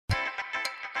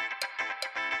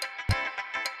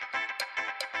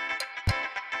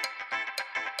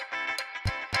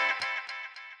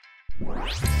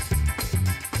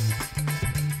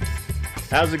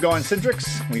How's it going,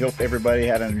 Centrics? We hope everybody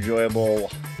had an enjoyable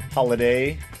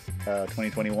holiday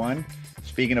 2021.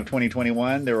 Speaking of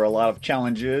 2021, there were a lot of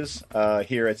challenges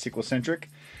here at Sequelcentric.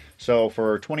 So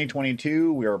for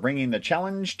 2022, we are bringing the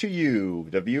challenge to you,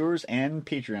 the viewers and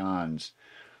Patreons.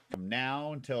 From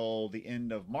now until the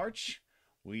end of March,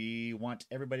 we want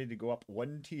everybody to go up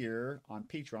one tier on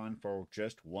Patreon for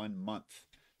just 1 month.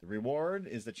 The reward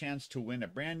is the chance to win a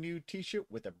brand new t-shirt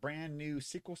with a brand new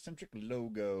Sequelcentric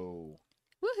logo.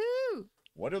 Woohoo!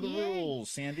 What are the rules,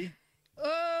 Sandy?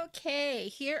 Okay,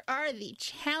 here are the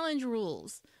challenge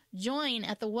rules. Join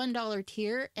at the $1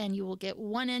 tier and you will get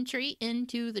 1 entry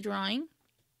into the drawing.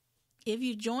 If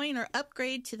you join or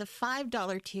upgrade to the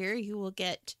 $5 tier, you will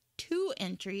get 2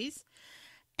 entries.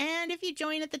 And if you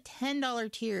join at the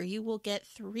 $10 tier, you will get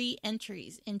 3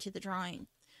 entries into the drawing.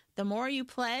 The more you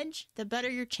pledge, the better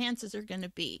your chances are going to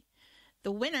be.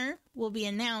 The winner will be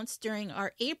announced during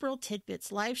our April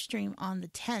Tidbits live stream on the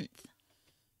 10th.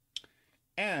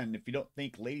 And if you don't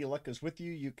think Lady Luck is with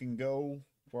you, you can go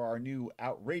for our new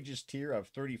outrageous tier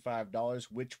of $35,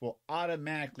 which will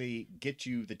automatically get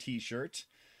you the t-shirt,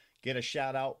 get a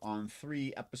shout out on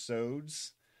 3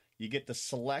 episodes. You get to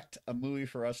select a movie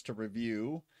for us to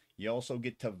review. You also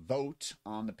get to vote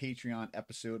on the Patreon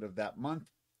episode of that month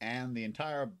and the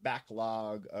entire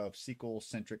backlog of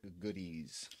sequel-centric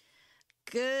goodies.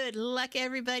 Good luck,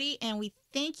 everybody, and we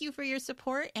thank you for your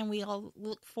support, and we all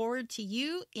look forward to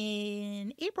you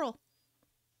in April.